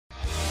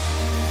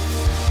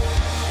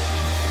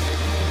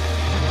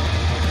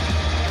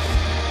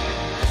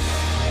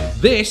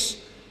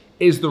This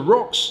is the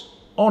Rocks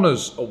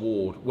Honours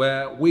Award,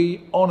 where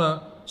we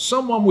honour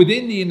someone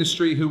within the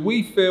industry who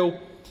we feel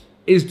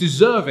is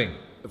deserving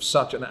of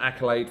such an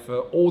accolade for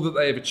all that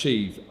they have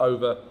achieved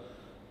over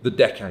the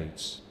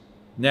decades.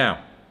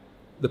 Now,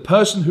 the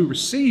person who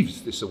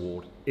receives this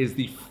award is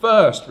the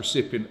first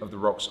recipient of the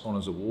Rocks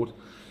Honours Award.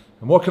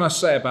 And what can I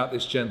say about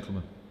this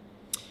gentleman?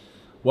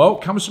 Well,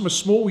 comes from a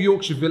small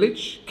Yorkshire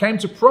village, came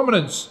to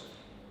prominence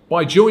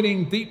by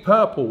joining Deep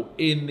Purple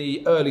in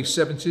the early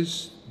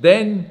 70s.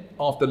 Then,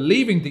 after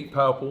leaving Deep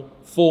Purple,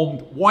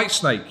 formed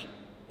Whitesnake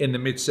in the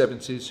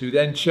mid-70s, who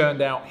then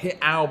churned out hit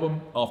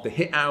album after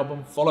hit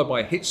album, followed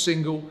by hit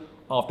single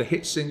after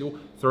hit single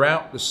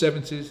throughout the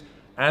 70s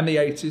and the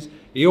 80s.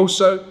 He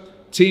also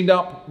teamed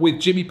up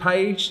with Jimmy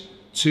Page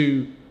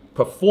to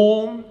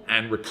perform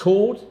and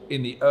record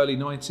in the early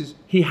 90s.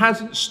 He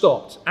hasn't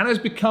stopped and has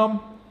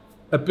become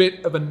a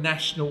bit of a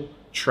national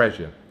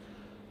treasure.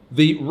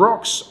 The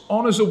Rocks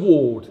Honours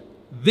Award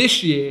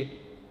this year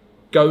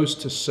goes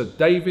to Sir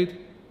David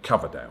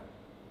Coverdale.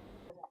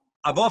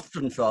 I've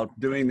often felt,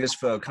 doing this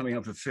for coming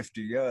up to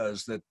 50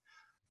 years, that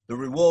the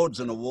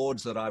rewards and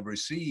awards that I've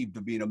received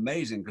have been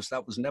amazing, because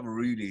that was never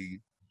really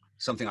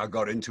something I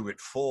got into it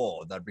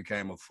for. That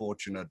became a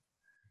fortunate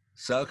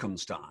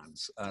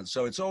circumstance. And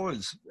so it's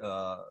always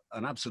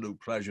an absolute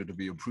pleasure to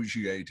be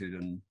appreciated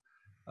and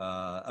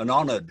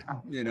honored,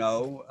 you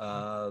know,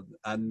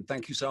 and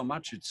thank you so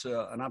much. It's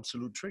an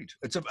absolute treat.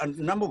 And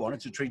number one,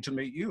 it's a treat to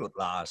meet you at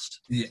last.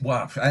 Yeah,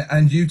 well,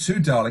 and you too,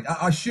 darling.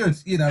 I should,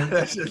 you know.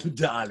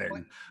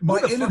 Darling.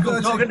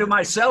 I'm talking to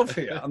myself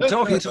here. I'm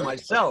talking to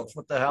myself.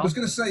 What the hell? I was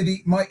going to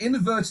say, my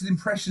inadvertent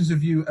impressions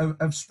of you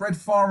have spread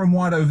far and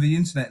wide over the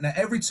internet. Now,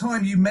 every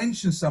time you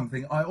mention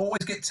something, I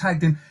always get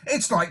tagged in.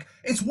 It's like,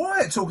 it's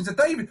Wyatt talking to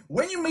David.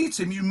 When you meet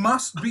him, you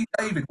must be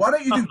David. Why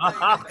don't you do David?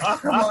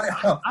 I'm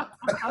like, oh.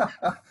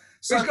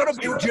 So, he's got to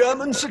be a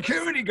German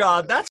security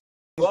guard. That's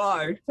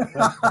why.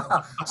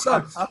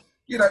 So,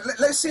 you know,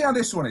 let's see how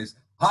this one is.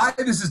 Hi,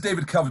 this is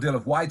David Coverdale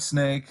of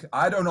Whitesnake.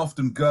 I don't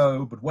often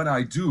go, but when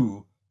I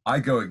do, I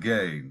go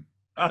again.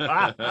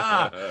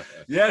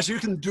 Yes, you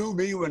can do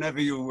me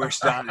whenever you wish,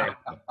 darling.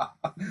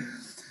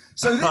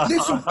 So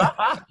this one,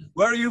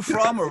 where are you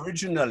from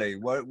originally?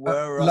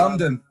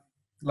 London.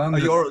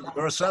 London. Oh,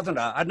 you're a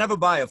southerner. I'd never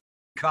buy a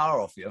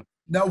car off you.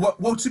 No,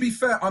 well, to be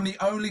fair, I'm the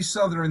only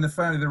southerner in the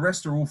family. The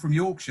rest are all from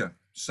Yorkshire.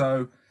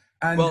 So,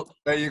 and well,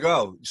 there you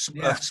go.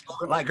 Yeah.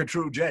 Like a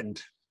true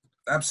gent.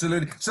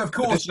 Absolutely. So, of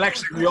course, the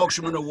dyslexic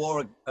Yorkshireman who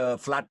wore a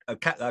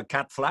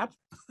cat flap.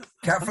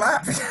 Cat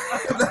flap.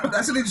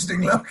 That's an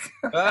interesting look.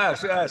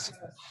 Yes, yes.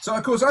 So,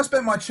 of course, I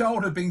spent my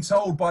childhood being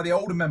told by the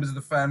older members of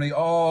the family,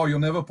 "Oh, you'll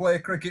never play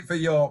cricket for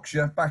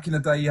Yorkshire." Back in the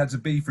day, you had to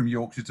be from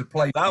Yorkshire to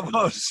play. That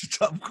was,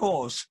 of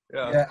course.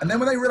 Yeah. And then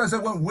when they realised they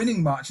weren't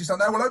winning much, it's like,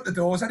 "No, we'll open the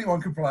doors. Anyone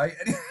can play.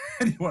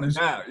 Anyone is."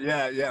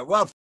 Yeah.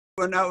 Well,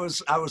 when I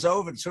was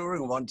over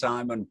touring one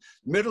time, and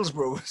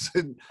Middlesbrough was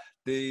in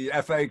the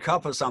FA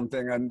Cup or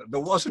something, and there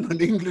wasn't an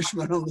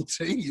Englishman on the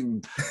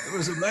team. It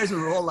was amazing.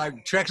 We were all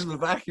like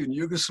Czechoslovakian,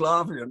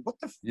 Yugoslavian. What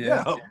the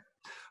hell?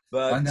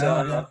 But I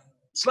know,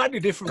 slightly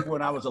different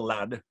when I was a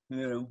lad,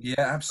 you know. Yeah,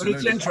 absolutely.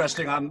 But it's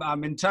interesting.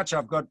 I'm in touch.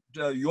 I've got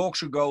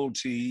Yorkshire Gold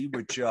tea,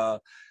 which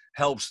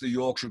helps the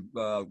Yorkshire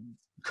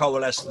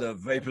coalesce the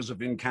vapors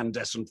of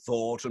incandescent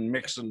thought and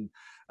mix and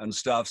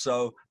stuff.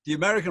 So the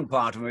American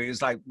part of me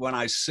is like when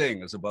I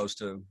sing as opposed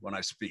to when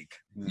I speak.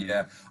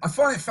 Yeah, I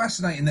find it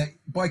fascinating that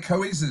by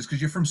coincidence, because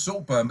you're from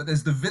Saltburn, but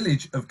there's the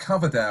village of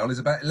Coverdale is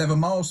about 11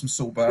 miles from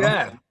Saltburn.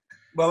 Yeah.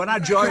 Well, when I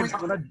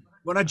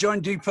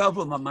joined Deep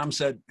Purple, my mum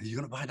said, "Are you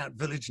going to buy that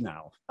village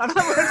now?" And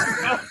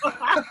that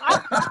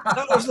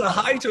was the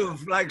height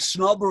of like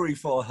snobbery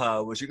for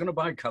her. Was you going to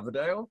buy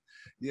Coverdale?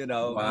 You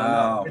know,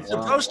 wow, it's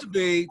supposed to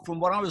be, from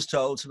what I was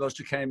told, supposed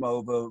to came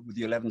over with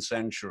the 11th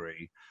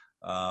century.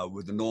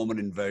 With the Norman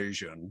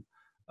invasion,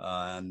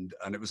 and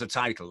it was a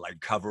title like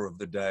Cover of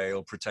the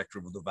Dale, Protector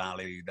of the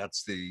Valley.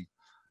 That's the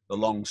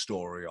long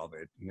story of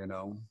it, you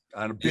know.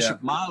 And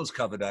Bishop Miles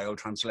Coverdale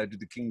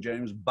translated the King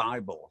James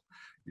Bible,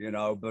 you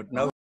know, but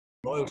no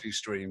royalty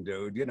stream,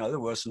 dude. You know, they're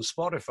worse than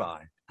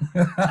Spotify.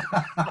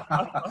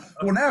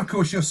 Well, now, of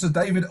course, you're Sir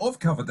David of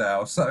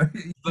Coverdale, so...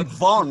 But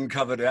Von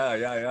Coverdale,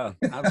 yeah,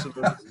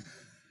 absolutely.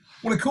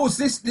 Well, of course,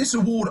 this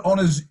award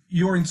honours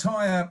your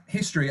entire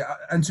history.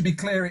 And to be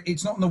clear,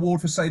 it's not an award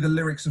for, say, the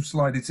lyrics of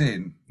Slide It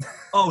In.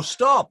 Oh,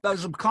 stop. That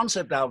was a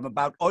concept album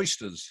about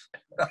oysters.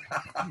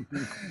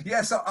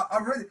 Yes, I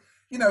really...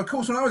 You know, of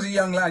course, when I was a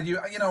young lad, you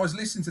know, I was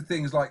listening to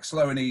things like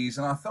Slow and Ease,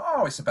 and I thought,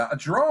 oh, it's about a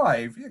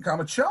drive. I'm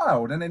a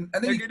child. And then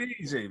Take it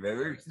easy,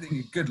 baby.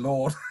 Good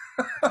Lord.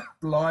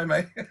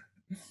 Blimey.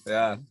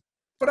 Yeah.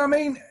 But I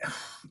mean,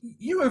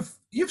 you've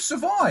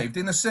survived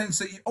in the sense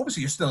that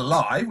obviously you're still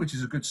alive, which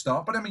is a good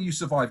start. But I mean, you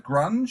survived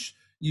grunge,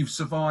 you've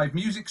survived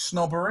music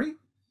snobbery,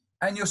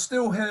 and you're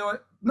still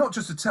here not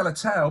just to tell a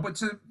tale, but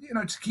to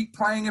keep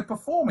playing and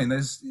performing.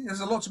 There's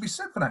a lot to be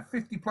said for that.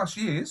 50+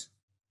 years.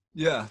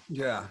 Yeah,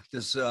 yeah.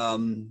 There's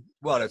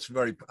well, it's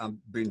very. I'm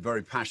being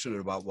very passionate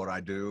about what I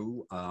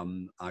do.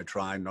 I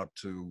try not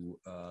to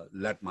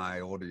let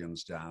my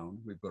audience down.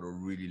 We've got a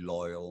really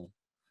loyal,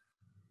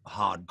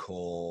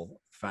 hardcore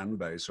fan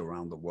base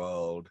around the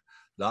world.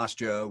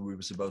 Last year, we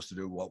were supposed to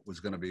do what was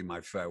going to be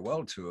my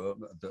farewell tour,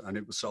 and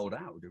it was sold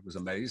out. It was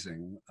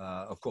amazing.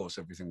 Of course,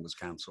 everything was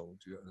cancelled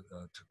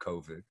to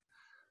COVID.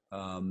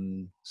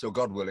 So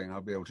God willing,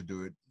 I'll be able to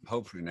do it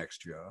hopefully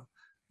next year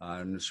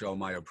and show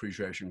my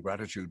appreciation,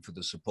 gratitude for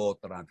the support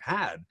that I've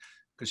had,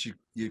 because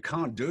you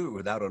can't do it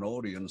without an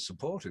audience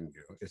supporting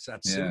you. It's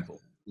that Yeah.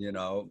 simple,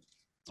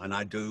 and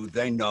I do.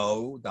 They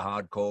know, the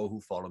hardcore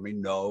who follow me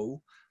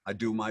know I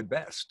do my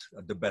best,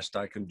 the best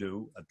I can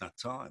do at that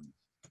time.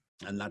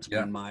 And that's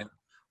Yeah. been my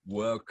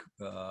work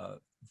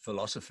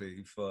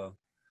philosophy for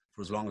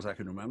as long as I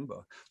can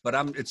remember. But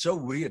it's so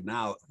weird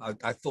now.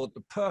 I thought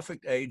the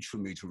perfect age for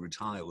me to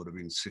retire would have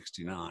been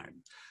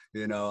 69.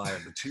 I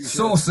have the t-shirt.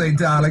 Saucy,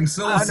 darling,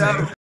 saucy.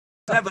 I know,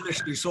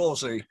 devilishly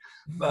saucy.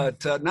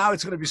 But now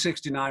it's going to be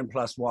 69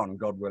 plus one,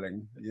 God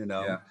willing,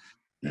 Yeah.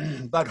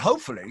 But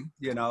hopefully,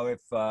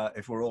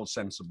 if we're all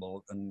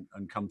sensible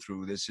and come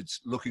through this,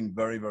 it's looking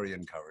very, very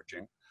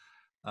encouraging.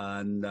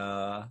 And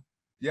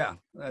yeah,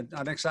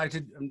 I'm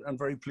excited and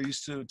very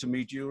pleased to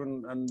meet you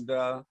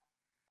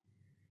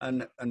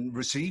and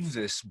receive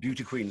this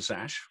beauty queen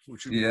sash,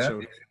 which you've been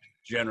so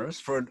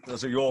generous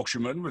as a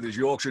Yorkshireman with his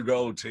Yorkshire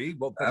gold tea.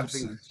 What better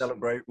thing to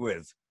celebrate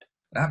with?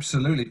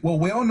 Absolutely. Well,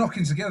 we are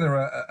knocking together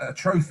a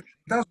trophy.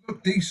 It does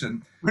look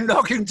decent. We're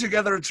knocking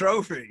together a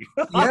trophy.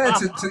 Yeah,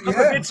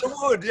 yeah. Bits of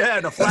wood, yeah,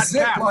 and a flat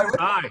cap.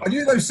 I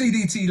knew those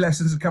CDT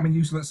lessons would come in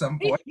useful at some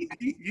point.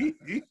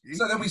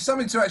 So there'll be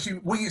something to actually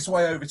wing its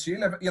way over to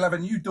you. You'll have a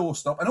new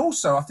doorstop. And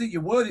also, I think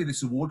you're worthy of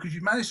this award because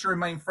you've managed to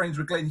remain friends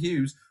with Glenn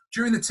Hughes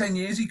during the 10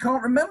 years he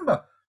can't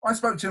remember. I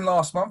spoke to him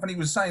last month and he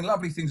was saying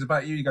lovely things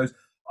about you. He goes,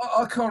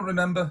 I can't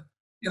remember,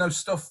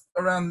 stuff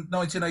around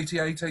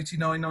 1988,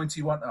 89,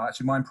 91. Oh,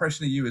 actually, my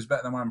impression of you is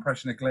better than my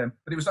impression of Glenn.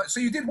 But it was like, so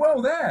you did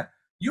well there.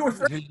 You were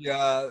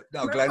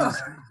no, Glenn,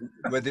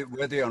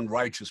 we're the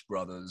Unrighteous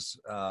Brothers.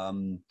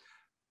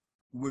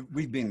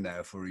 We've been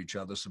there for each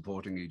other,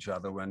 supporting each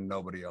other when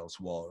nobody else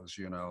was.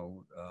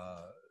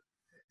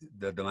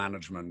 The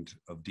management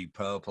of Deep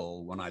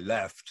Purple when I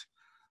left,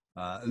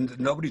 and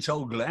nobody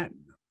told Glenn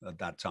at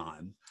that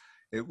time.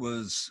 It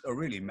was a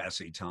really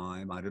messy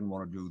time. I didn't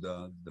want to do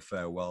the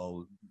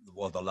farewell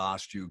or the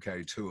last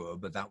UK tour,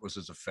 but that was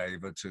as a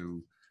favor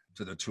to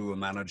the tour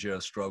manager,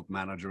 stroke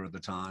manager at the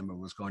time, who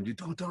was going, "You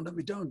don't let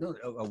me down,"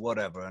 or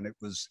whatever. And it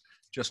was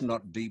just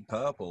not Deep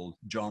Purple.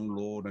 John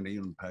Lord and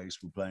Ian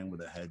Pace were playing with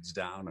their heads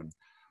down. And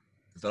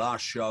the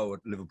last show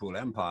at Liverpool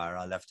Empire,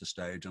 I left the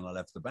stage and I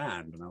left the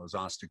band, and I was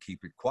asked to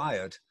keep it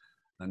quiet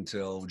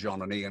until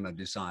John and Ian had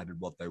decided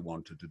what they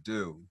wanted to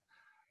do.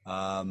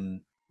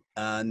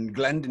 And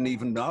Glenn didn't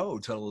even know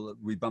till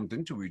we bumped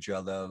into each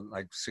other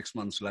like 6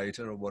 months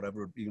later or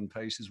whatever at Ian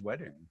Pace's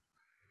wedding.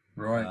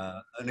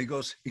 Right. And he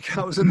goes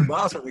in the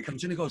bathroom, he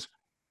comes in, he goes,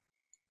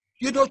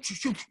 you're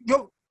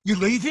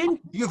leaving?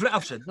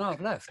 I've said, no,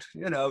 I've left.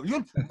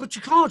 But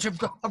you can't.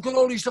 I've got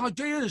all these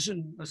ideas.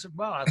 And I said,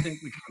 well, I think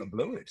we kind of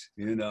blew it,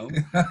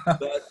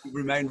 But we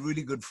remained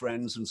really good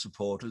friends and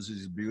supporters.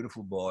 He's a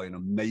beautiful boy, an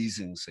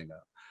amazing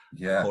singer.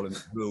 Yeah. I call him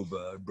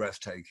Bluebird,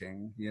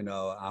 breathtaking.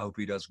 I hope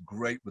he does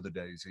great with the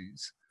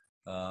Daisies.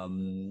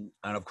 And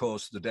of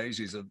course, the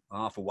Daisies are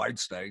half a white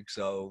snake,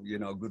 so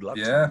good luck.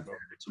 Yeah. To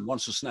it's a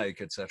monster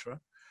snake,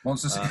 etc.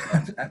 Monster snake,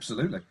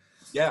 absolutely.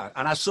 Yeah,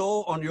 and I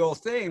saw on your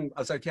thing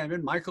as I came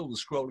in, Michael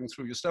was scrolling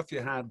through your stuff.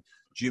 You had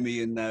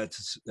Jimmy in there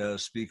to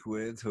speak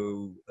with,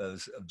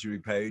 Jimmy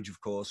Page, of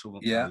course, who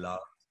I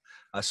love.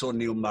 I saw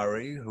Neil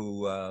Murray,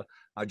 who I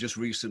just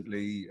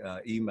recently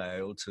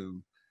emailed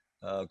to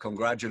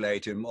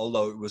congratulate him,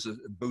 although it was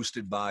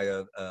boosted by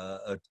a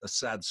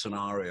sad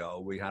scenario.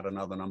 We had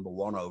another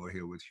 #1 over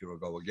here with Here I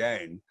Go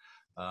Again,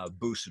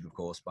 boosted, of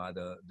course, by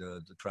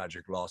the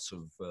tragic loss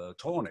of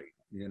Tawny,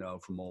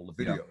 from all the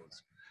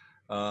videos.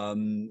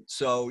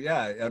 So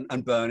yeah,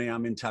 and Bernie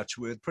I'm in touch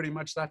with. Pretty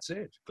much that's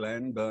it.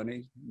 Glenn,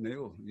 Bernie,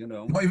 Neil,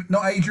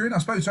 Not Adrian. I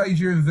spoke to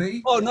Adrian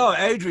V. Oh no,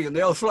 Adrian,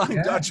 the old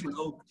Flying Dutchman,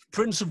 old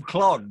Prince of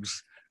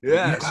Clogs.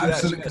 Yes,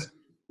 absolutely. Yes.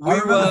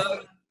 We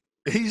were.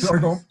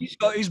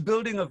 He's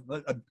building a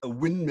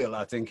windmill,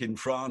 I think, in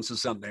France or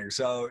something.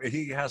 So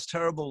he has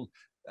terrible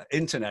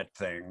internet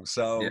things.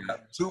 So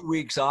 2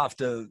 weeks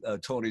after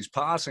Tony's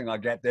passing, I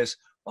get this.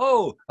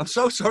 Oh, I'm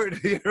so sorry to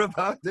hear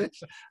about this.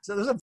 So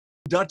there's a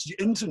Dutch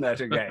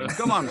internet again.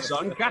 Come on,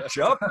 son, catch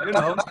up. But,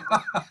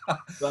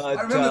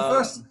 I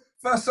remember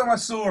first time I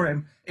saw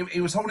him,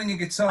 he was holding a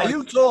guitar. Are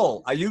you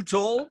tall?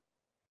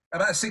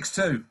 About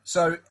 6'2".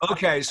 So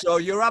okay, so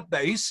you're up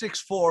there. He's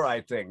 6'4",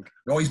 I think.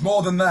 No, he's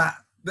more than that.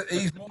 But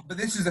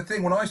this is the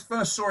thing. When I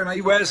first saw him,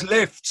 he wears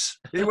lifts.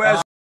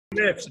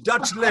 Lifts,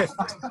 Dutch lift.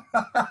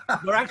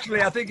 But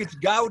actually, I think it's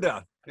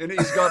Gouda, and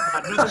he's got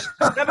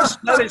that. Never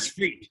smell his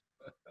feet.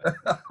 So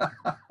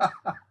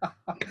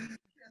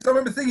I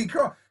remember thinking,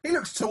 he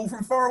looks tall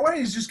from far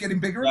away. He's just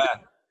getting bigger. Yeah.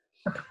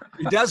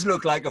 He does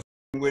look like a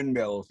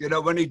windmill. You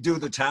know, when he'd do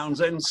the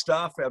Townsend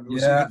stuff, it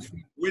was Yeah.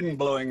 wind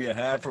blowing your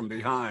hair from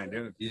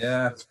behind.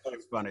 Yeah. It's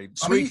very funny.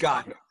 Sweet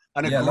guy.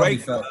 And yeah,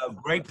 a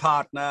great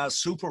partner,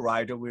 super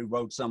writer. We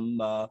wrote some,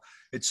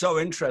 it's so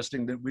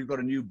interesting that we've got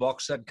a new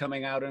box set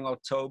coming out in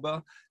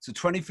October. It's the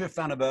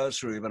 25th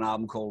anniversary of an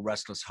album called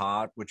Restless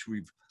Heart, which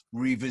we've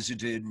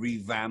revisited,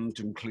 revamped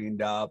and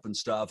cleaned up and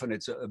stuff. And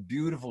it's a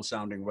beautiful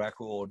sounding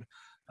record.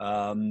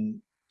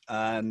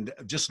 And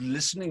just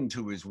listening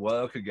to his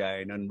work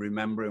again and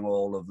remembering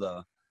all of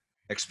the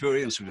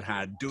experience we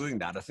had doing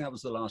that. I think that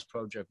was the last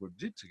project we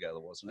did together,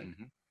 wasn't it?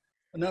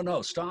 Mm-hmm. No,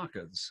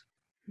 Starkers.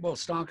 Well,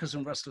 Starkers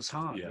and Restless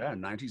Heart, yeah,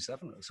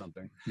 97 or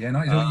something. Yeah,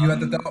 no, you had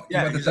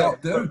the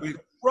dark dude. We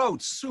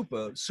wrote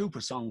super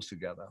songs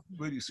together,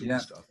 really super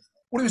stuff.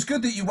 Well, it was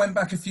good that you went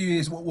back a few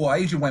years. Well,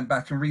 Adrian went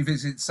back and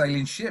revisited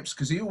Sailing Ships,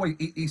 because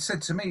he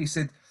said to me, he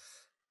said,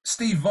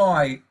 Steve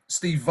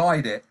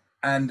Vai'd it,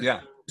 and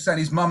saying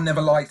his mum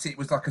never liked it. It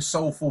was like a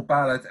soulful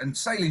ballad, and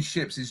Sailing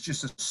Ships is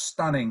just a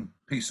stunning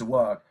piece of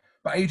work.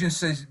 But Adrian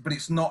says, but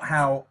it's not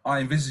how I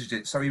envisaged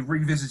it. So he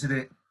revisited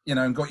it, you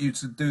know, and got you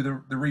to do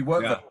the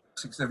rework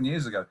 6-7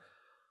 years ago.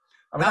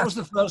 I mean, that was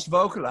the first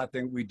vocal I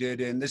think we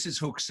did in, this is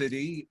Hook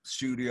City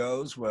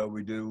Studios, where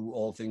we do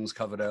all things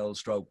Coverdale /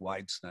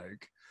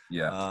 Whitesnake.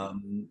 Yeah.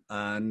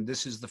 And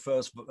this is the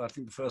first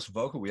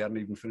vocal. We hadn't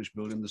even finished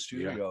building the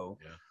studio.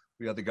 Yeah.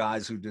 We had the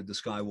guys who did the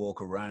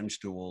Skywalker Ranch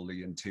do all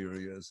the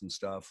interiors and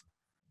stuff.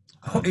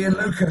 Ian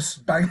Lucas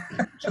banging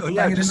in the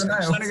nails.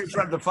 Standing in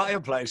front of the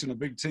fireplace in a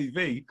big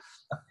TV,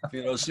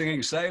 you know,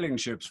 singing Sailing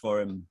Ships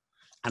for him.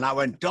 And I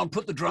went, don't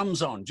put the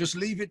drums on, just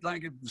leave it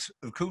like it's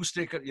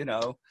acoustic, you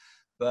know.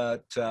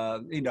 But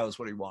he knows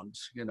what he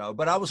wants, you know.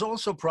 But I was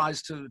also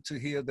surprised to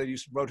hear that he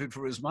wrote it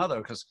for his mother,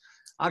 because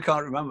I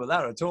can't remember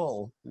that at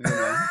all. You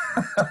know?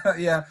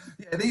 yeah.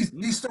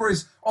 These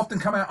stories often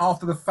come out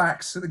after the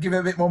facts, so they give it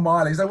a bit more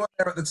mileage. They weren't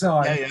there at the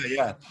time.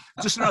 Yeah.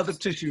 Just another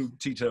tissue,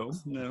 Tito.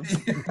 No.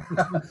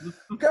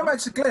 Going back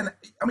to Glenn,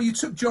 I mean, you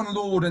took John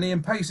Lord and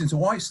Ian Pace into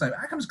Whitesnake.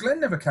 How comes Glenn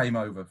never came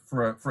over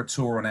for a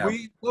tour and out?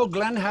 Well,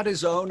 Glenn had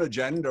his own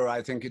agenda,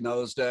 I think, in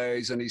those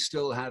days, and he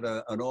still had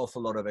an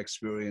awful lot of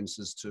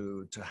experiences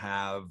to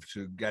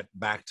get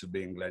back to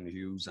being Glenn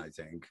Hughes, I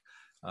think.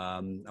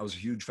 I was a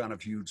huge fan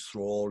of Hughes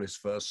Thrall, his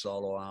first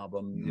solo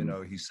album. You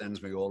know, he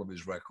sends me all of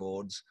his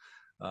records.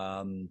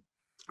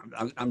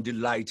 I'm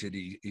delighted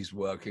he's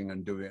working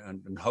and doing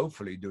and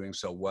hopefully doing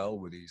so well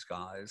with these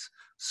guys,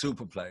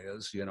 super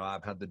players. You know,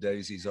 I've had the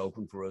Daisies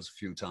open for us a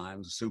few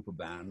times, a super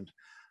band.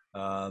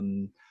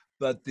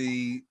 But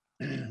the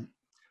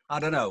I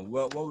don't know,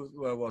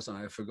 where was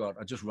I? I forgot.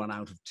 I just run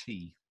out of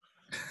tea.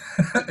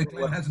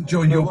 Glenn hasn't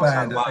joined your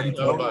band.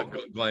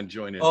 Glenn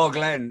joined in. Oh,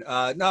 Glenn.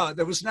 No,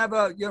 there was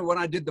never, you know, when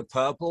I did the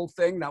Purple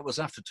thing, that was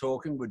after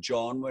talking with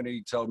John when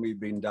he told me he'd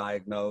been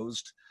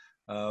diagnosed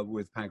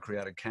with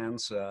pancreatic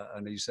cancer.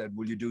 And he said,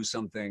 will you do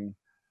something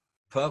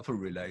Purple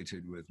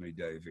related with me,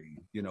 Davey?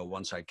 You know,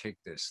 once I kick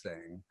this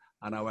thing.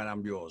 And I went,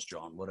 I'm yours,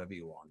 John, whatever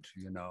you want,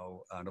 you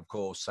know. And of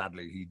course,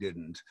 sadly, he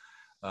didn't.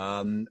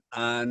 And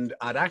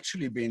I'd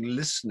actually been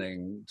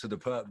listening to the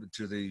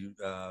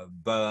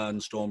Burn,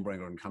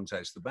 Stormbringer, and Come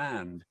Taste the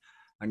Band,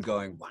 and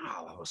going,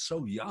 wow, I was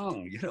so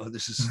young, you know,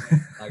 this is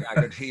like I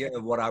could hear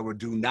what I would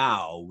do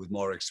now with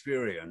more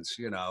experience,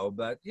 you know,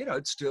 but you know,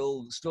 it's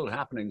still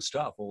happening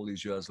stuff all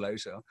these years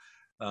later.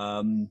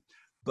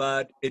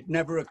 But it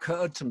never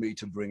occurred to me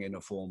to bring in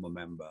a former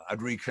member.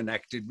 I'd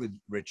reconnected with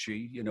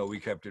Richie, you know,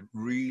 we kept it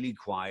really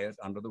quiet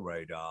under the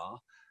radar.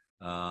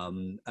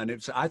 And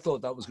I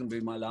thought that was going to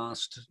be my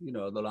last, you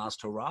know, the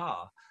last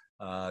hurrah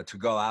to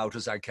go out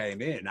as I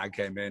came in. I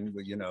came in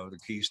with, you know, the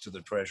keys to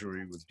the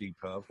treasury with Deep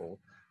Purple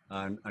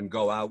and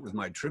go out with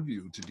my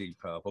tribute to Deep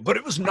Purple. But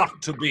it was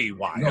not to be,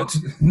 Wyatt.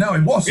 No,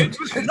 it wasn't. It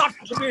was not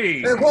to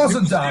be. It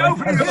wasn't,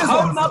 darling. It was a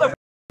whole other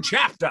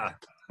chapter.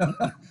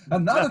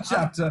 Another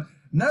chapter.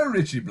 No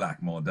Richie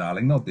Blackmore,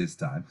 darling, not this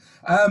time.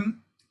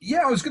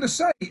 Yeah, I was going to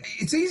say,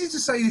 it's easy to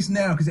say this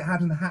now because it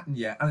hadn't happened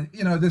yet. And,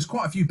 you know, there's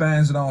quite a few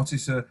bands and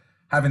artists are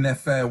having their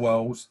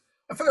farewells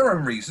for their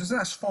own reasons, and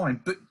that's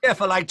fine. But yeah,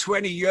 for like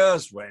 20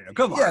 years, Wayne.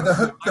 Come on. Yeah,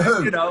 the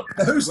Who. You know,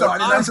 the Who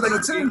started in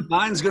 1982.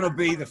 Mine's going to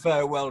be the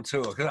farewell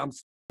tour because I'm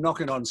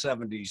knocking on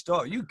 70s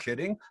door. Are you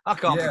kidding? I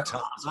can't be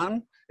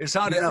Tarzan. It's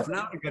hard enough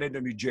now to get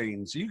into my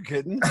jeans. Are you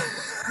kidding?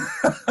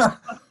 I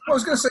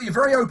was going to say, you're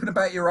very open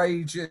about your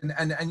age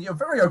and you're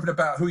very open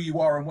about who you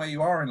are and where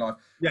you are in life.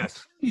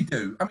 Yes. You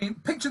do. I mean,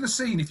 picture the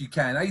scene if you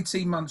can,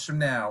 18 months from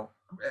now.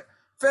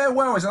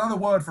 Farewell is another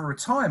word for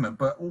retirement,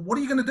 but what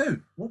are you going to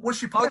do?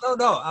 What's your plan? Oh,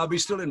 no. I'll be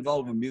still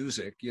involved with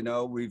music. You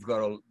know, we've got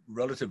a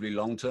relatively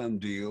long-term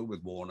deal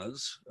with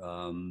Warner's.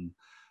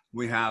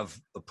 We have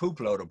a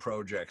poop load of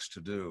projects to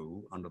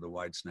do under the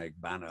Whitesnake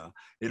banner.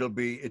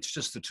 It's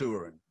just the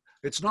touring.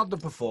 It's not the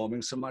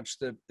performing so much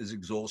that is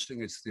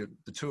exhausting, it's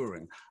the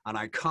touring. And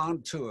I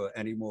can't tour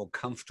any more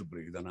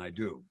comfortably than I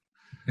do.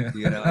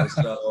 You know,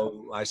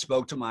 so I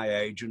spoke to my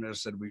agent and I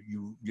said,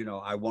 you know,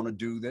 I want to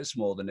do this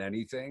more than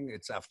anything.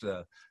 It's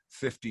after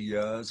 50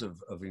 years of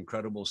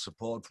incredible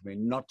support for me,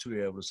 not to be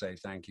able to say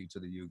thank you to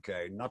the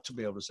UK, not to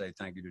be able to say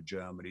thank you to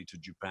Germany, to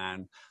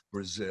Japan,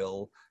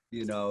 Brazil.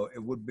 You know,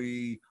 it would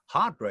be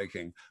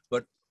heartbreaking,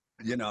 but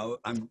you know,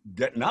 I'm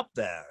getting up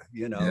there,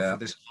 you know, for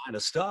this kind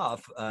of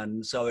stuff.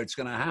 And so it's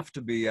going to have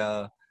to be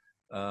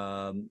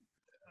an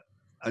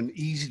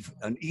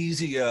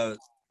easier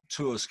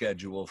tour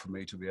schedule for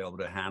me to be able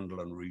to handle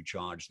and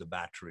recharge the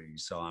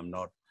batteries. So I'm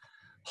not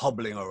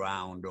hobbling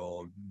around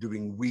or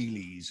doing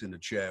wheelies in a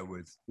chair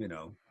with, you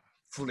know,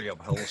 fully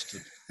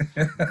upholstered.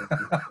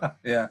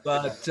 Yeah.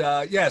 But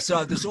yeah,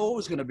 so there's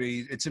always going to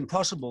be, it's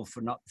impossible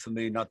for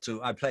me not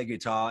to, I play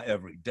guitar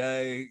every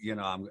day. You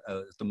know, I'm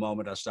at the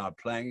moment I start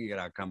playing it,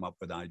 I come up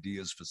with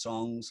ideas for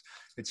songs.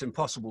 It's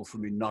impossible for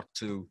me not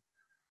to,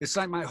 it's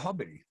like my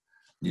hobby.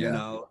 You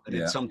know, and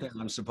it's something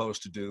I'm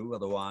supposed to do.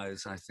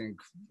 Otherwise, I think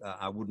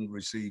I wouldn't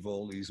receive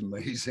all these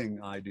amazing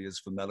ideas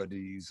for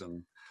melodies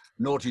and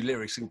naughty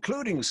lyrics,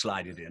 including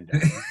Slide It In.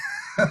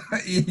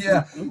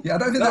 Yeah. I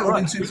don't think that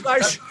would be too.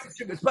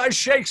 It's by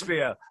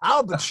Shakespeare,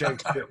 Albert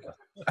Shakespeare.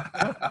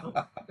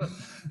 Now,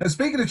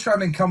 speaking of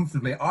traveling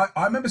comfortably,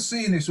 I remember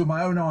seeing this with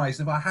my own eyes.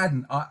 If I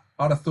hadn't, I'd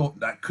have thought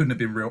that couldn't have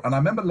been real. And I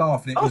remember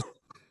laughing.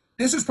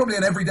 This was probably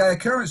an everyday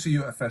occurrence for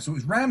you at a festival. It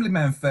was Rambling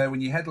Man Fair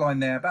when you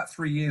headlined there about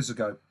 3 years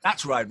ago.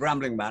 That's right,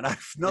 Rambling Man,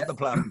 not the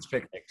Ploughman's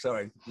Picnic,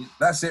 sorry.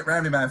 That's it,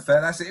 Rambling Man Fair,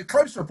 that's it.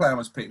 Close to a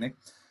Ploughman's Picnic.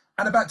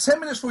 And about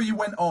 10 minutes before you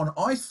went on,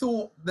 I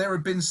thought there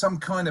had been some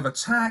kind of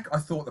attack. I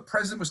thought the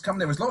president was coming.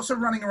 There was lots of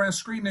running around,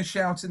 screaming and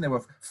shouting. There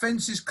were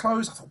fences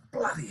closed. I thought,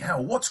 bloody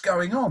hell, what's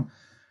going on?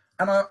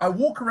 And I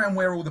walk around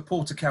where all the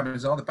porter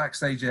cabins are, the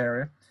backstage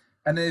area.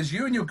 And there's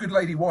you and your good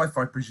lady wife,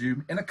 I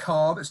presume, in a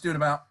car that's doing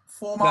about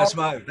 4 miles.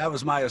 That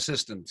was my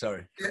assistant,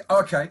 sorry. Yeah,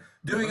 okay,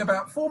 doing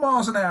about 4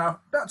 miles an hour,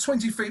 about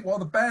 20 feet, while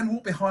the band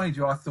walked behind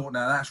you. I thought,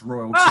 now that's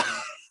royalty.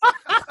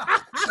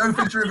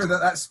 Sophie driven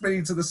at that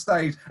speed to the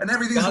stage, and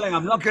everything's... Darling,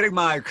 I'm not getting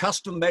my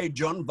custom-made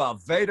John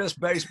Barbados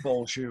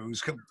baseball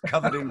shoes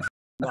covered in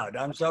mud.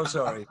 I'm so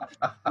sorry.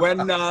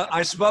 When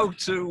I spoke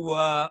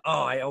to,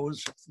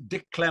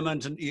 Dick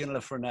Clement and Ian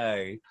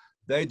LaFreniere,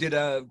 they did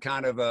a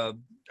kind of a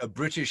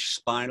British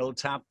Spinal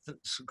Tap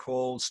that's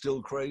called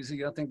Still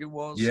Crazy, I think it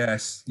was.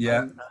 Yes,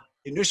 yeah. And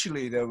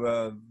initially, they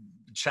were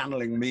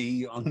channeling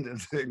me on the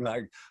thing,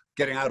 like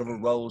getting out of a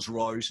Rolls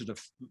Royce at an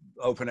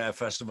open-air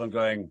festival and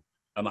going,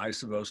 am I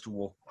supposed to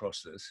walk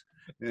across this?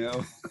 You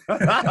know? Where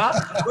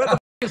the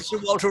is Sir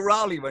Walter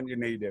Raleigh when you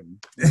need him?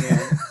 You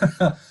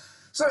know?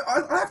 So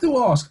I have to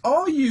ask,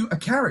 are you a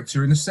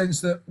character in the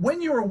sense that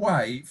when you're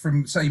away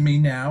from, say, me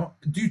now,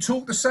 do you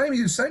talk the same? Are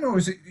you the same, or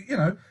is it, you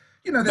know,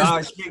 there's... No,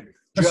 I speak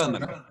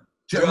German.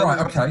 Right,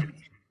 okay.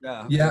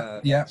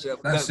 Yeah.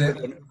 That's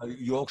it. A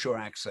Yorkshire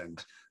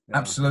accent. Yeah.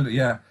 Absolutely,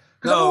 yeah.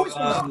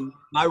 No,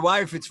 my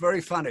wife, it's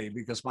very funny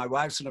because my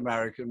wife's an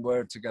American.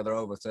 We're together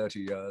over 30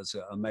 years,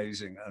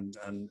 amazing.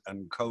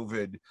 And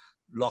COVID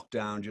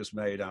lockdown just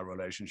made our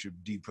relationship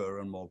deeper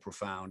and more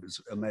profound. It's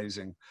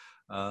amazing.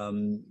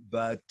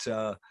 But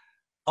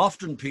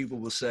often people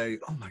will say,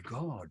 oh my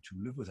God,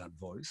 you live with that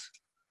voice.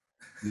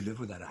 You live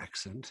with that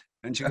accent.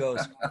 And she goes,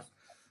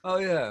 oh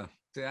yeah,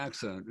 the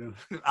accent.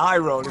 Eye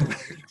rolling.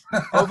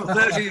 Over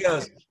 30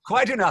 years.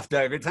 Quite enough,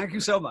 David. Thank you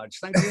so much.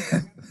 Thank you.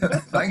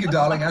 Thank you,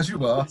 darling, as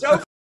you are.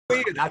 So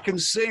weird. I can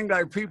sing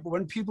like people,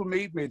 when people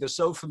meet me, they're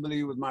so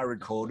familiar with my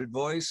recorded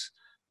voice.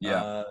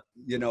 Yeah.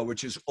 You know,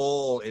 which is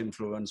all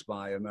influenced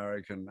by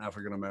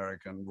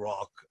African-American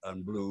rock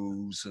and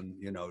blues and,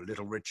 you know,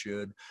 Little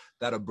Richard,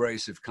 that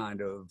abrasive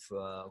kind of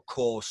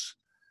coarse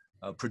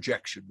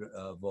projection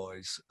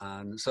voice.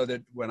 And so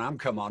that when I'm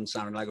come on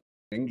sounding like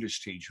an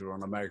English teacher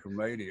on American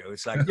radio,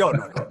 it's like, you're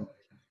not him,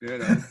 you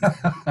know.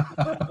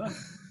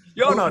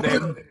 You're not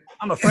him.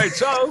 I'm afraid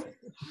so.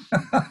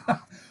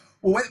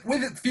 Well,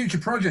 with future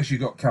projects you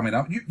got coming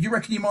up, you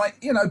reckon you might,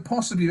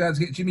 possibly be able to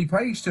get Jimmy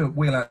Page to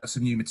wheel out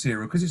some new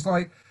material? Because it's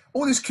like,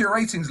 all this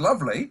curating's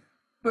lovely,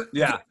 but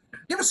yeah,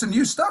 give us some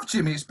new stuff,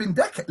 Jimmy. It's been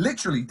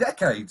literally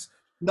decades.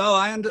 No,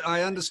 I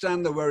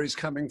understand where he's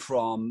coming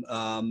from.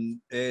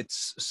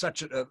 It's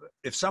such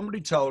if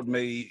somebody told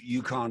me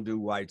you can't do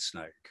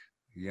Whitesnake,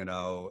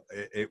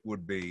 it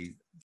would be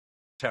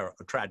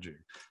tragic.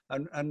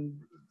 And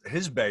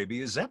his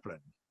baby is Zeppelin,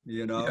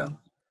 Yeah.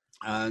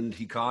 and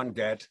he can't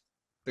get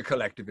the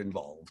collective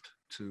involved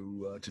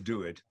to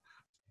do it.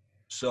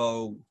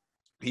 So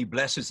he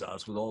blesses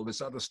us with all this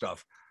other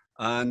stuff.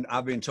 And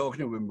I've been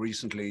talking to him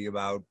recently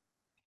about,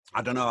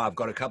 I don't know, I've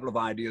got a couple of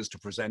ideas to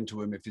present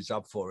to him if he's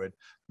up for it.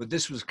 But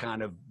this was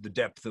kind of the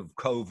depth of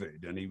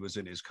COVID, and he was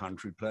in his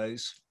country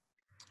place.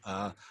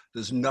 I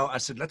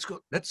said,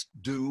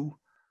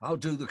 I'll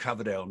do the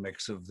Coverdale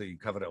mix of the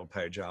Coverdale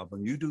Page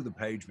album. You do the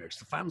Page mix.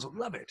 The fans will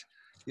love it.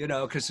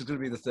 Because it's going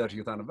to be the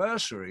 30th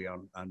anniversary,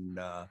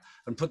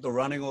 and put the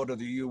running order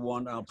that you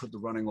want, I'll put the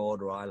running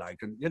order I like,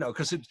 and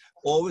because it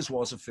always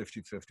was a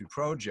 50-50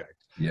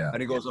 project. Yeah. And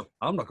he goes,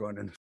 I'm not going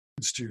to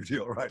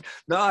studio, right?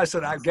 No, I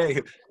said, I gave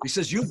him. He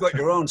says, you've got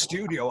your own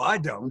studio. I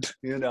don't,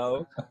 you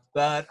know.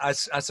 But I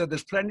said,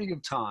 there's plenty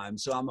of time.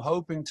 So I'm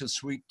hoping to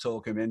sweet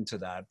talk him into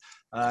that.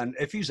 And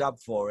if he's up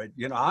for it,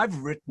 you know, I've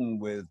written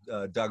with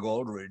Doug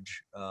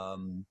Aldridge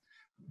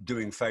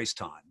doing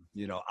FaceTime,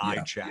 you know,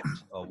 iChat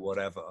or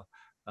whatever.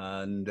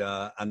 And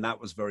that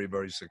was very,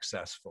 very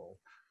successful.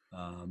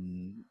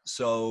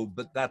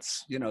 But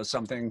that's, you know,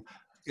 something,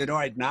 you know,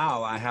 right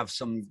now I have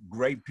some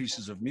great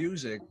pieces of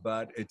music,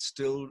 but it's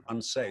still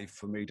unsafe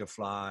for me to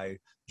fly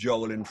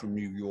Joel in from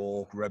New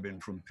York, Reb in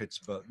from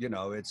Pittsburgh. You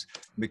know, it's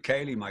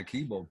Michele, my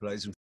keyboard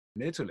plays in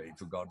Italy,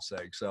 for God's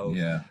sake. So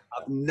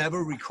I've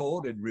never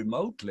recorded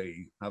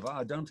remotely, have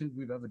I? I don't think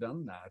we've ever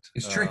done that.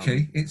 It's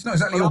tricky. It's not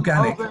exactly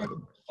organic.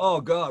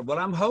 Oh God! Well,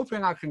 I'm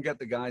hoping I can get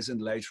the guys in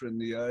later in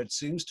the year. It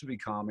seems to be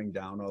calming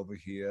down over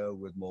here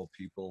with more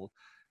people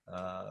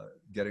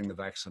getting the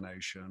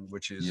vaccination,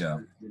 which is,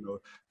 you know,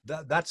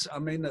 that's, I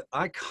mean,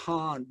 I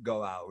can't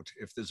go out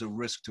if there's a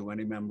risk to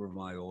any member of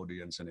my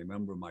audience, any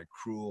member of my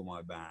crew or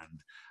my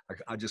band.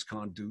 I just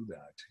can't do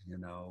that, you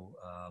know.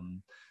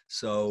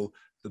 So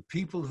the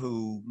people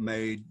who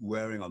made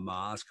wearing a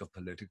mask a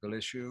political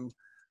issue,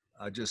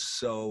 just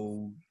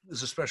so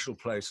there's a special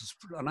place. It's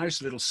a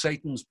nice little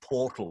Satan's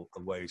portal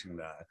awaiting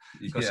there,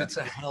 because it's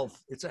a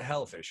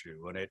health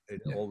issue, and it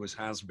always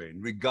has been,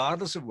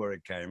 regardless of where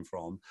it came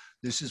from.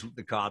 This is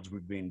the cards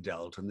we've been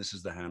dealt, and this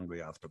is the hand we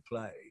have to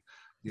play.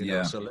 You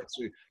know, so let's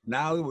see.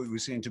 Now we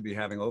seem to be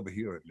having, over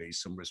here at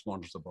least, some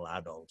responsible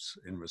adults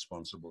in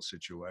responsible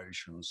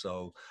situations.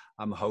 So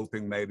I'm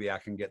hoping maybe I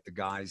can get the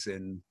guys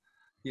in,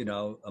 you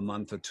know, a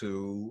month or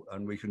two,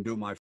 and we can do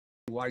my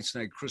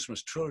Whitesnake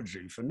Christmas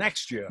trilogy for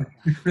next year.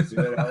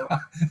 You know?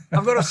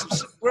 I've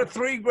got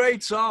 3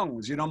 great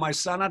songs. You know, my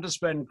son had to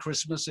spend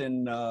Christmas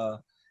in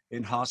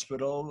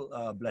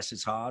hospital, bless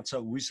his heart.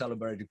 So we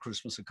celebrated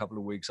Christmas a couple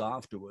of weeks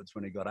afterwards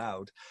when he got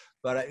out.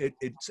 But it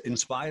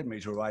inspired me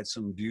to write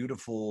some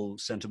beautiful,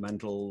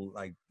 sentimental,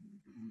 like,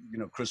 you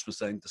know,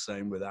 Christmas ain't the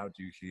same without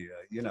you here.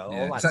 You know,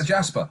 all that. Is that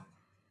Jasper?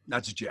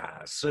 That's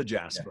jazz, Sir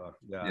Jasper.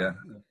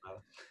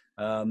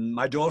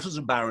 My daughter's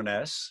a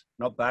baroness,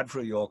 not bad for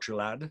a Yorkshire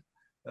lad.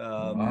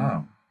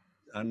 Wow.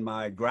 And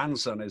my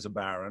grandson is a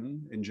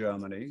baron in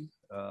Germany.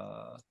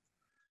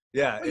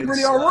 You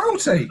really are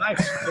royalty.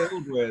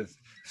 filled with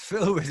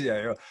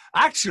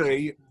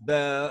Actually,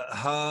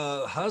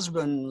 her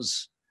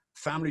husband's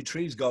family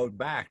trees go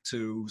back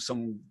to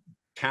some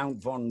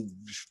Count von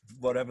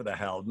whatever the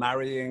hell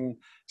marrying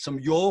some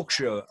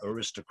Yorkshire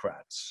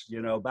aristocrats,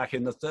 you know, back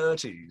in the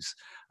 30s,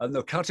 and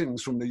the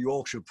cuttings from the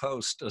Yorkshire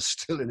Post are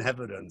still in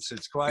evidence.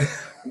 It's quite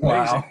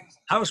amazing.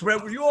 House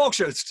bred with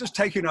Yorkshire, it's just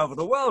taking over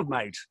the world,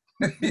 mate.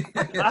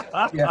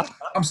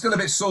 I'm still a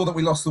bit sore that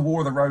we lost the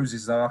War of the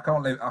Roses, though. I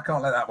can't let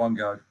that one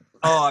go.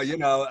 Oh, you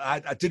know,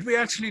 did we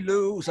actually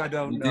lose? I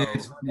don't know.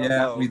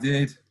 Yeah, we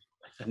did.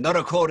 Not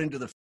according to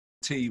the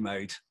tea,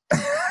 mate.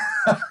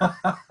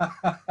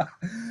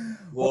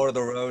 War of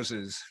the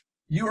Roses.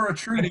 You are a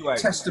true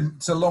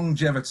testament to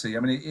longevity.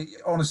 I mean,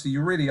 honestly,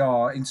 you really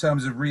are, in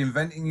terms of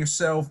reinventing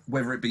yourself,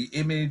 whether it be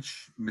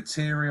image,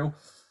 material,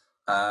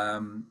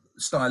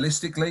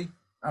 stylistically.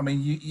 I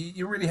mean,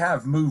 you really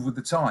have moved with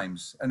the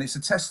times, and it's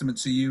a testament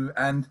to you.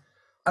 And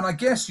I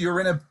guess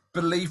you're in a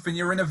belief and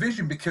you're in a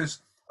vision, because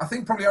I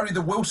think probably only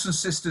the Wilson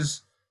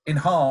sisters in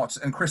Heart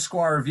and Chris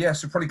Squire of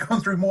Yes have probably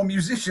gone through more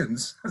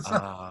musicians.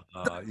 I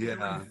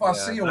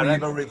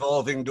have a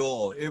revolving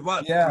door. It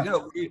was, you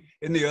know,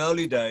 in the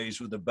early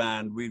days with the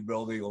band, we'd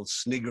all be all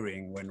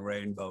sniggering when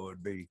Rainbow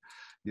would be,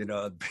 you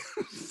know,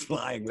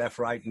 flying left,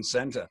 right, and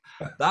center.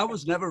 That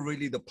was never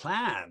really the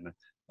plan.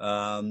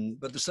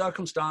 But the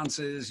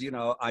circumstances, you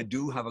know, I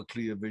do have a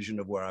clear vision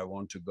of where I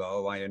want to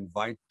go. I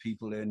invite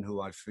people in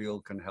who I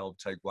feel can help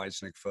take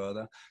Whitesnake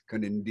further,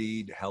 can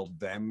indeed help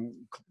them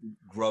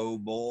grow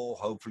more,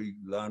 hopefully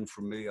learn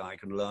from me. I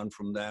can learn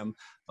from them,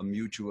 a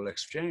mutual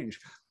exchange.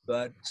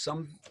 But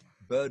some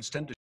birds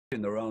tend to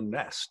in their own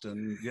nest,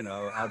 and, you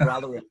know, I'd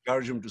rather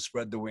encourage them to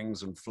spread the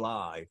wings and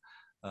fly.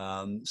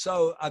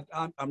 So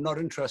I'm not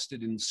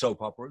interested in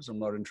soap operas. I'm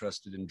not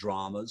interested in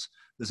dramas.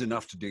 There's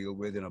enough to deal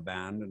with in a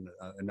band, and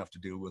enough to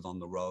deal with on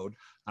the road.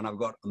 And I've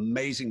got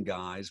amazing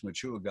guys,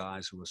 mature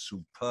guys who are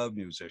superb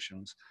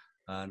musicians,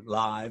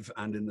 live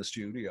and in the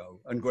studio,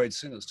 and great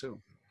singers too.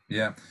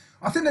 Yeah.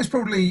 I think there's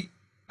probably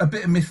a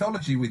bit of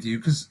mythology with you,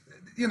 because,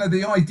 you know,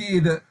 the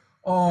idea that,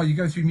 oh, you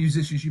go through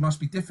musicians, you must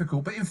be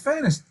difficult. But in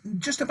fairness,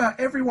 just about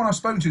everyone I've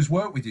spoken to who's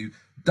worked with you,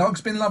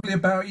 Doug's been lovely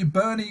about you.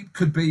 Bernie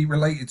could be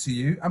related to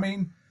you. I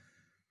mean,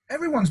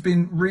 everyone's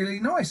been really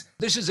nice.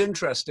 This is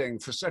interesting.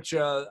 For such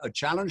a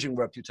challenging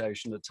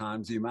reputation at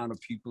times, the amount of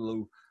people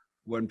who,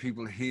 when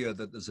people hear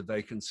that there's a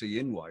vacancy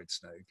in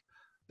Whitesnake,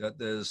 that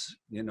there's,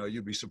 you know,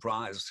 you'd be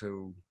surprised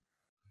who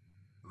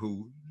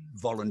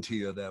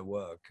volunteer their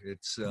work.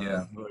 It's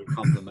very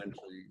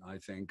complimentary, I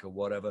think, or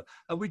whatever.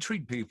 And we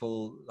treat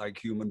people like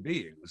human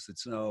beings.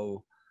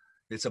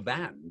 It's a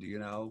band, you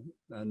know,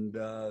 and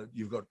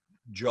you've got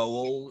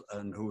Joel,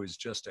 and who is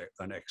just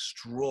an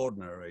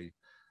extraordinary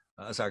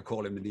as I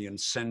call him, the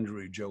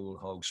incendiary Joel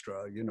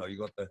Hoekstra. You know, you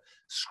got the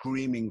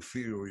screaming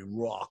fury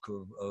rock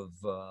of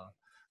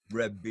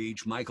Reb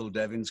Beach, Michael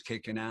Devins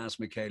kicking ass,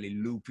 Michele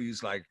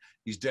Lupi's like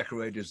he's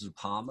decorated his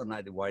apartment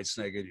like the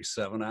Whitesnake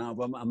 '87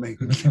 album. I mean,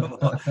 come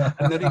on.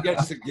 And then he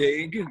gets the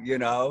gig, you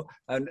know,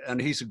 and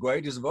he's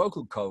he's a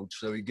vocal coach,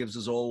 so he gives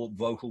us all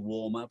vocal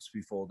warm-ups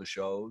before the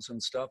shows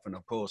and stuff, and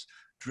of course,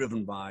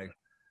 driven by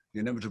the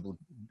inimitable,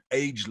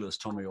 ageless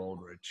Tommy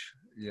Aldrich.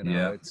 You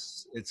know,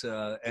 it's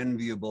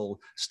enviable.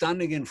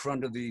 Standing in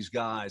front of these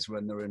guys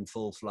when they're in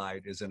full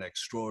flight is an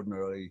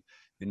extraordinarily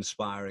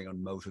inspiring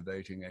and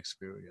motivating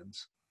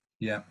experience.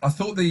 Yeah, I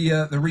thought the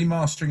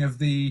remastering of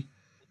the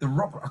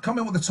Rock, I can't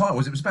remember what the title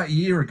was. It was about a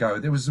year ago.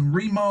 There was some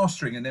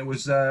remastering, and there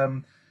was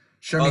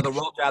showing the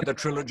Rock Out the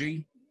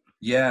trilogy.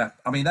 Yeah,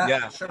 I mean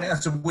that. Showing How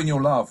to Win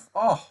Your Love.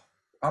 Oh,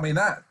 I mean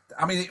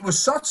it was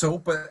subtle,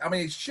 but I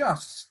mean it's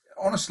just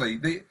honestly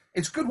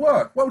it's good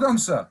work. Well done,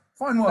 sir.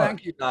 Fine work.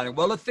 Thank you, darling.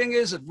 Well, the thing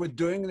is that we're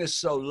doing this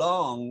so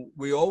long,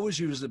 we always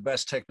use the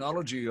best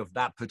technology of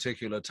that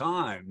particular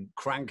time.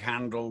 Crank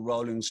handle,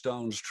 Rolling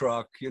Stones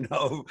truck, you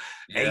know,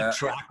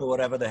 8-track or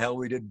whatever the hell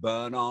we did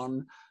Burn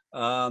on.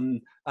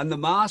 And the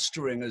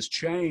mastering has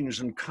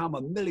changed and come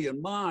a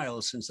million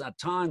miles since that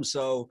time.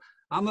 So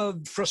I'm a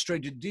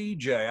frustrated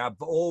DJ.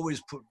 I've always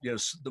put, you know,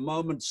 the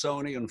moment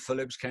Sony and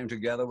Philips came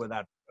together with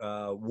that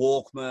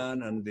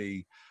Walkman and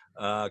the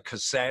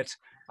cassette,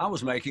 I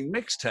was making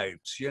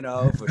mixtapes, you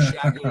know, for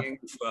shagging,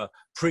 for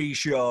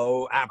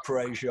pre-show,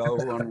 après-show,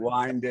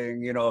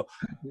 unwinding, you know,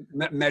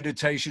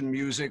 meditation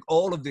music,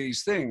 all of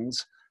these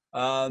things.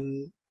 But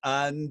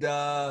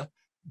I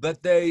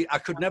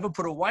could never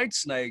put a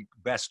Whitesnake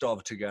best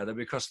of together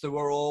because they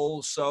were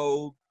all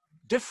so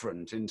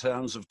different in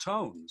terms of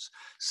tones.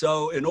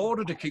 So in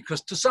order to keep,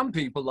 because to some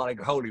people like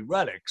Holy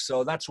Relics,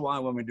 so that's why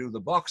when we do the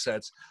box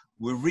sets,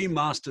 we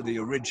remaster the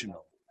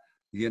original.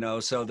 You know,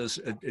 so there's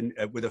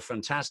with a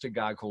fantastic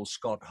guy called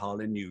Scott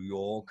Hull in New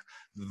York,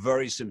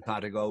 very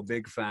simpatico,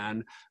 big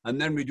fan. And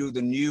then we do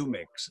the new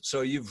mix.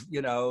 So you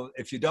know,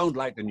 if you don't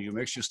like the new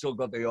mix, you still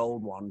got the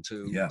old one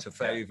to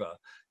favor,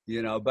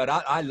 you know, but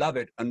I love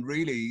it. And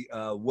really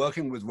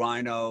working with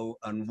Rhino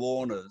and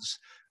Warner's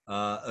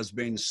has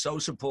been so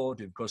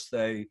supportive because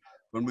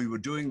when we were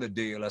doing the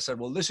deal, I said,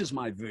 well, this is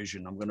my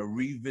vision. I'm going to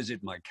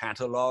revisit my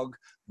catalog,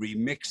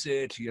 remix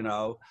it, you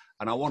know,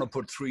 and I want to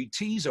put 3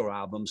 teaser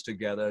albums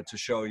together to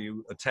show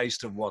you a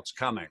taste of what's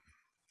coming,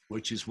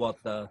 which is what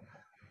the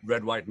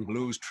Red, White, and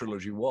Blues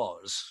trilogy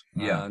was.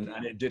 Yeah.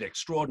 And it did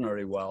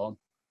extraordinarily well.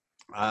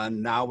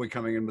 And now we're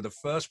coming in with the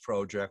first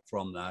project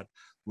from that,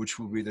 which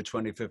will be the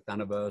 25th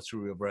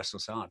anniversary of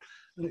Restless Heart.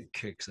 And it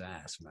kicks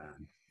ass,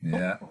 man.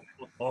 Yeah.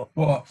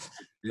 Well,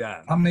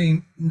 yeah. I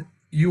mean,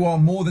 you are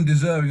more than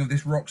deserving of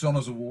this Rocks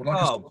Honours Award.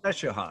 Like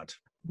bless your heart.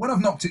 When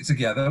I've knocked it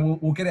together,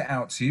 we'll get it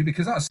out to you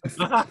because that's...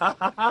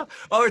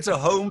 Oh, it's a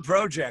home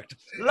project.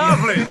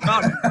 Lovely.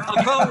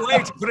 I can't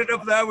wait to put it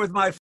up there with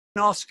my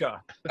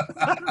Oscar.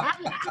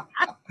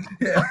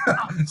 Yeah,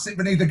 sit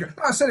beneath the...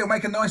 I said it'll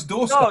make a nice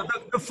doorstep. No,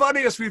 the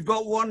funniest, we've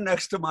got one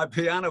next to my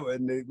piano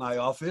in my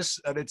office,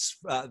 and it's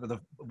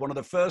one of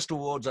the first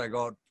awards I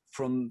got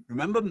from,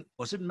 remember,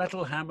 was it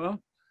Metal Hammer?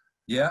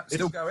 Yeah,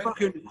 still it's going.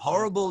 Fucking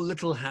horrible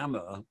little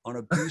hammer on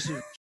a piece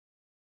of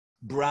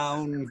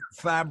brown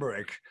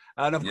fabric,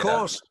 and of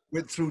course,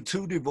 through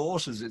 2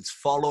 divorces, it's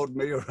followed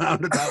me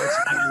around, and now it's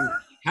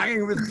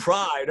hanging with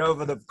pride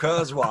over the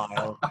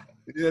Kurzweil.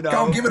 You know,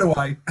 can't give it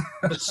away.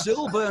 The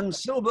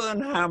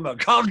Silburn hammer.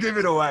 Can't give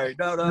it away.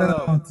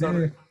 No.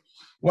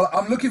 Well,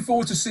 I'm looking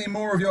forward to seeing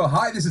more of your.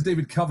 Hi, this is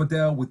David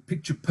Coverdale with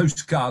picture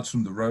postcards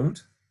from the road.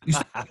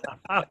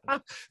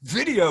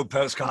 Video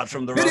postcards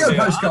from the road.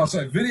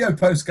 Video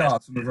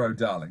postcards from the road,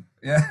 darling.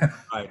 Yeah.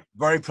 Right.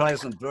 Very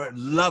pleasant. Very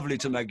lovely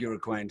to make your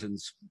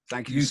acquaintance.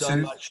 Thank you so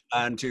much.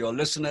 And to your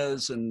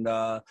listeners, and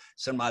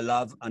send my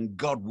love. And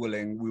God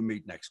willing, we'll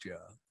meet next year.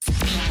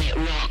 Planet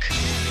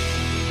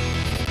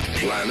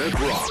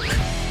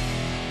Rock.